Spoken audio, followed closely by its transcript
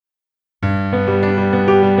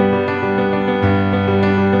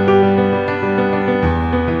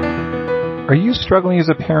Are you struggling as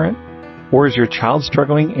a parent? Or is your child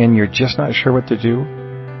struggling and you're just not sure what to do?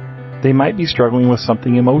 They might be struggling with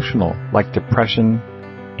something emotional, like depression,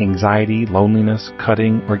 anxiety, loneliness,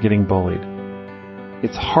 cutting, or getting bullied.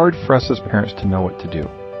 It's hard for us as parents to know what to do.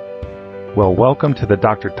 Well, welcome to the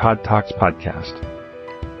Dr. Todd Talks podcast.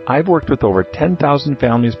 I've worked with over 10,000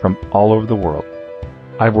 families from all over the world.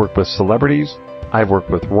 I've worked with celebrities, I've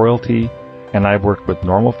worked with royalty, and I've worked with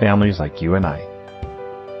normal families like you and I.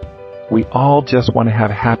 We all just want to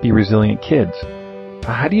have happy, resilient kids.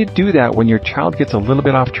 How do you do that when your child gets a little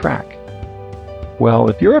bit off track? Well,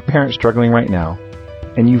 if you're a parent struggling right now,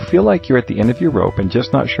 and you feel like you're at the end of your rope and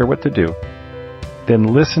just not sure what to do,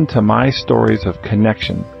 then listen to my stories of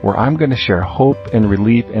connection, where I'm going to share hope and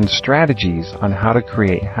relief and strategies on how to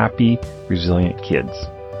create happy, resilient kids.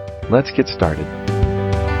 Let's get started.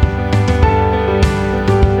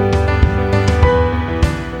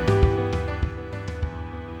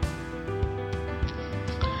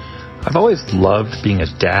 I've always loved being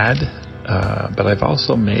a dad, but I've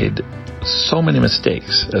also made so many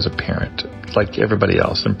mistakes as a parent, like everybody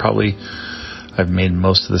else, and probably I've made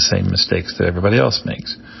most of the same mistakes that everybody else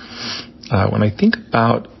makes. When I think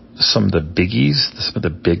about some of the biggies, some of the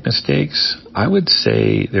big mistakes, I would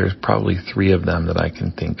say there's probably three of them that I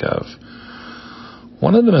can think of.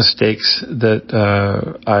 One of the mistakes that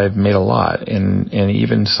I've made a lot, and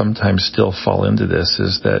even sometimes still fall into this,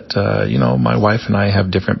 is that, my wife and I have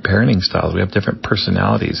different parenting styles. We have different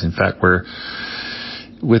personalities. In fact,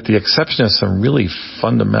 with the exception of some really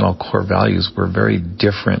fundamental core values, we're very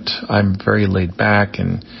different. I'm very laid back,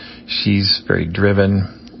 and she's very driven.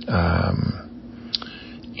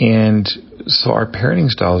 And so our parenting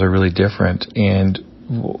styles are really different. And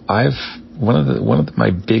one of my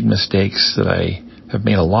big mistakes that I have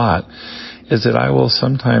made a lot is that I will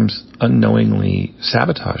sometimes unknowingly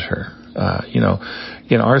sabotage her.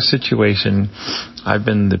 In our situation, I've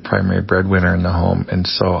been the primary breadwinner in the home, and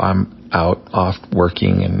so I'm off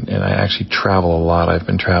working, and I actually travel a lot. I've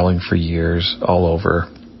been traveling for years all over.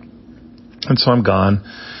 And so I'm gone,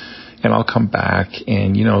 and I'll come back,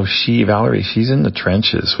 and Valerie, she's in the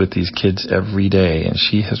trenches with these kids every day, and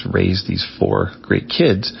she has raised these 4 great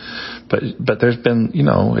kids. But there's been,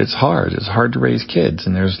 it's hard. It's hard to raise kids,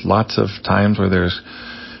 and there's lots of times where there's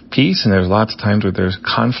peace, and there's lots of times where there's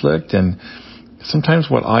conflict. And sometimes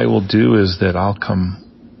what I will do is that I'll come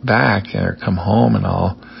back or come home, and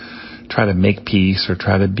I'll try to make peace or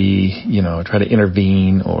try to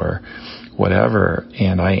intervene or whatever,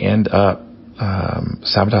 and I end up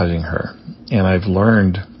sabotaging her. And I've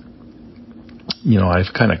learned,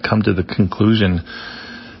 I've kind of come to the conclusion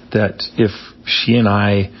that if she and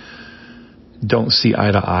I don't see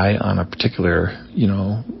eye to eye on a particular,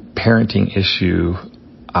 parenting issue,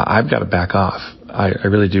 I've got to back off. I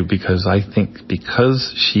really do, because I think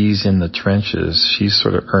because she's in the trenches, she's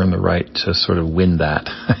sort of earned the right to sort of win that.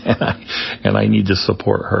 and I need to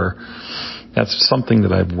support her. That's something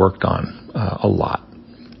that I've worked on a lot.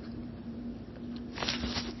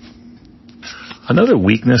 Another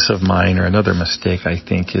weakness of mine, or another mistake, I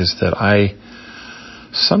think, is that I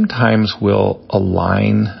sometimes will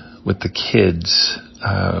align with the kids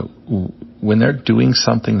when they're doing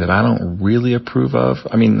something that I don't really approve of.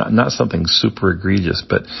 I mean, not something super egregious,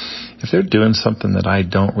 but if they're doing something that I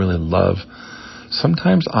don't really love,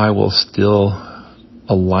 sometimes I will still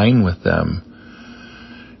align with them.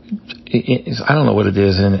 I don't know what it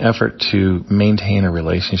is, in an effort to maintain a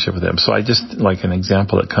relationship with them. So I just, like an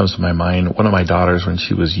example that comes to my mind, one of my daughters, when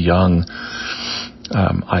she was young,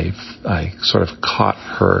 I sort of caught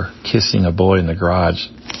her kissing a boy in the garage.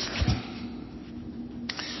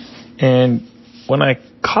 And when I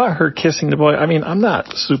caught her kissing the boy, I'm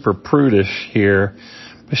not super prudish here,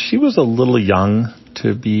 but she was a little young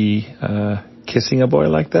to be kissing a boy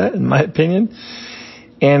like that, in my opinion.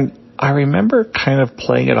 And I remember kind of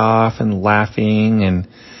playing it off and laughing and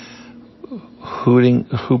hooting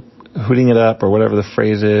it up, or whatever the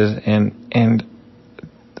phrase is.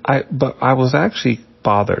 But I was actually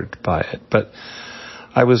bothered by it. But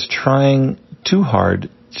I was trying too hard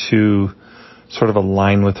to sort of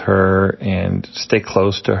align with her and stay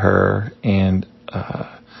close to her. And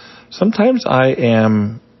sometimes I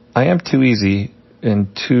am too easy and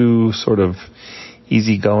too sort of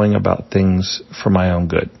easygoing about things for my own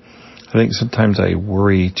good. I think sometimes I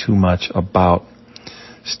worry too much about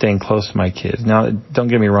staying close to my kids. Now, don't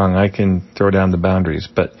get me wrong, I can throw down the boundaries,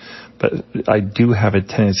 but I do have a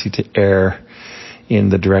tendency to err in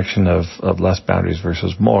the direction of less boundaries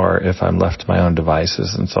versus more if I'm left to my own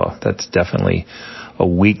devices. And so that's definitely a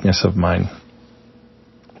weakness of mine.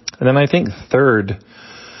 And then I think third,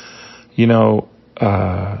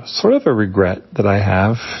 sort of a regret that I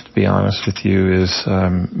have, to be honest with you, is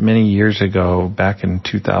many years ago, back in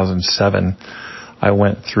 2007, I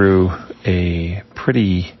went through a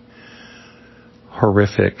pretty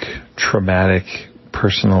horrific, traumatic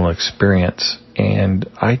personal experience, and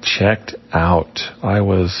I checked out. I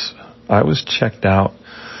was checked out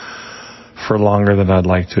for longer than I'd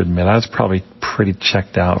like to admit. I was probably pretty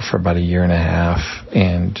checked out for about a year and a half,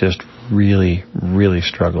 and just really, really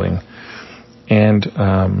struggling. And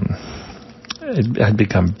I'd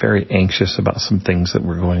become very anxious about some things that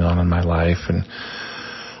were going on in my life, and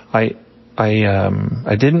I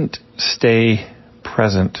didn't stay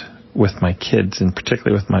present with my kids, and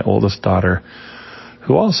particularly with my oldest daughter,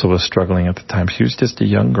 who also was struggling at the time. She was just a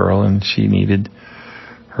young girl, and she needed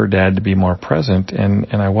her dad to be more present, and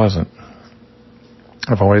I wasn't.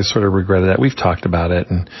 I've always sort of regretted that. We've talked about it,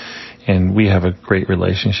 and we have a great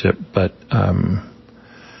relationship, but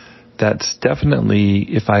that's definitely,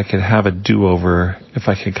 if I could have a do-over, if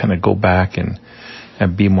I could kind of go back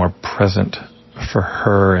and be more present for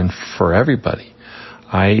her and for everybody.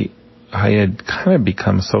 I had kind of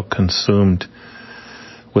become so consumed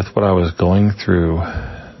with what I was going through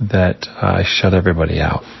that I shut everybody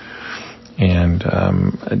out. And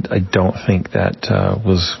I don't think that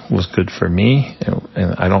was good for me,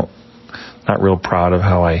 and not real proud of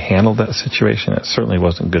how I handled that situation. It certainly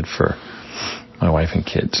wasn't good for my wife and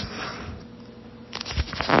kids.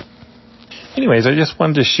 Anyways, I just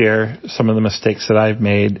wanted to share some of the mistakes that I've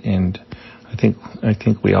made, and I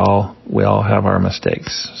think we all have our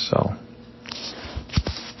mistakes. So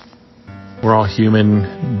we're all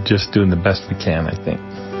human, just doing the best we can, I think.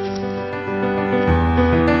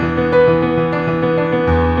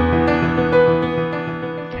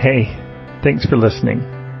 Hey, thanks for listening.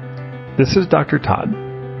 This is Dr. Todd.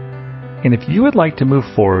 And if you would like to move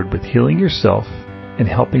forward with healing yourself and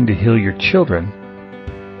helping to heal your children,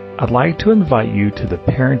 I'd like to invite you to the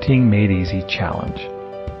Parenting Made Easy Challenge.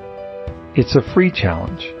 It's a free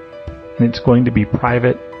challenge, and it's going to be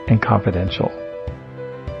private and confidential.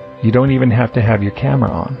 You don't even have to have your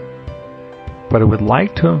camera on. But I would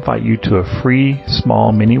like to invite you to a free,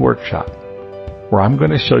 small mini workshop where I'm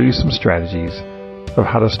going to show you some strategies of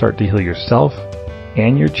how to start to heal yourself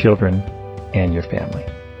and your children and your family.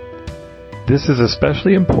 This is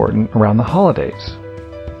especially important around the holidays,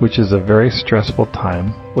 which is a very stressful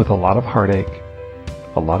time with a lot of heartache,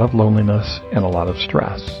 a lot of loneliness, and a lot of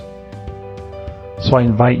stress. So I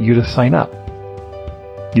invite you to sign up.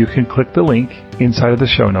 You can click the link inside of the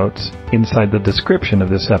show notes, inside the description of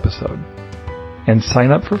this episode, and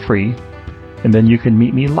sign up for free, and then you can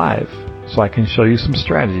meet me live so I can show you some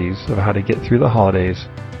strategies of how to get through the holidays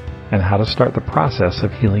and how to start the process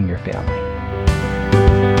of healing your family.